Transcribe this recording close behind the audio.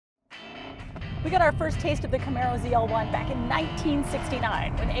We got our first taste of the Camaro ZL1 back in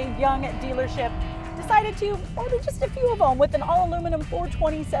 1969 when a young dealership decided to order just a few of them with an all-aluminum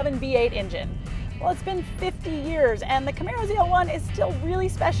 427 V8 engine. Well, it's been 50 years and the Camaro ZL1 is still really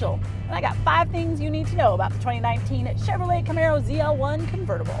special. And I got 5 things you need to know about the 2019 Chevrolet Camaro ZL1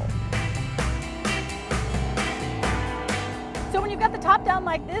 Convertible. So when you've got the top down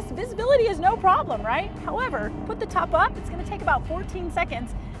like this, visibility is no problem, right? However, put the top up, it's going to take about 14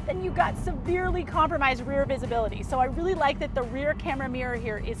 seconds, then you've got severely compromised rear visibility. So I really like that the rear camera mirror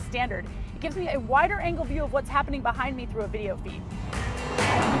here is standard. It gives me a wider angle view of what's happening behind me through a video feed.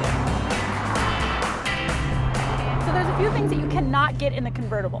 So there's a few things that you cannot get in the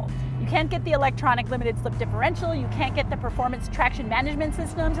convertible. You can't get the electronic limited slip differential, you can't get the performance traction management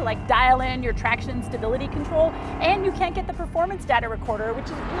system to like dial in your traction stability control, and you can't get the performance data recorder, which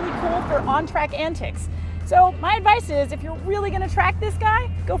is really cool for on-track antics. So my advice is, if you're really going to track this guy,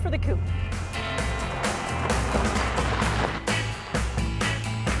 go for the coupe.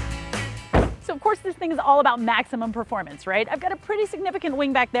 So of course this thing is all about maximum performance, right? I've got a pretty significant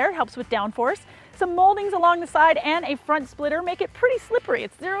wing back there, helps with downforce. Some moldings along the side and a front splitter make it pretty slippery.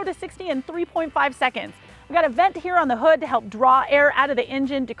 It's 0 to 60 in 3.5 seconds. We've got a vent here on the hood to help draw air out of the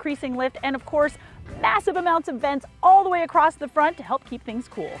engine, decreasing lift, and of course, massive amounts of vents all the way across the front to help keep things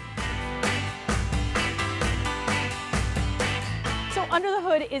cool. So under the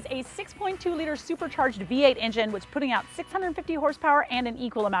hood is a 6.2 liter supercharged V8 engine, which is putting out 650 horsepower and an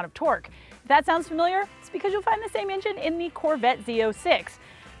equal amount of torque. If that sounds familiar, it's because you'll find the same engine in the Corvette Z06.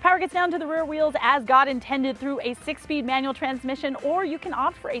 Power gets down to the rear wheels as God intended through a 6-speed manual transmission, or you can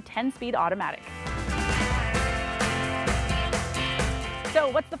opt for a 10-speed automatic. So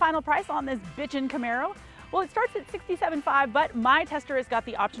what's the final price on this bitchin' Camaro? Well, it starts at $67,500, but my tester has got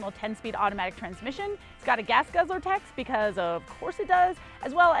the optional 10-speed automatic transmission. It's got a gas guzzler text, because of course it does,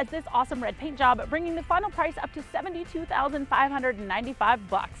 as well as this awesome red paint job, bringing the final price up to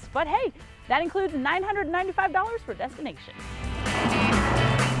 $72,595. But hey, that includes $995 for destination.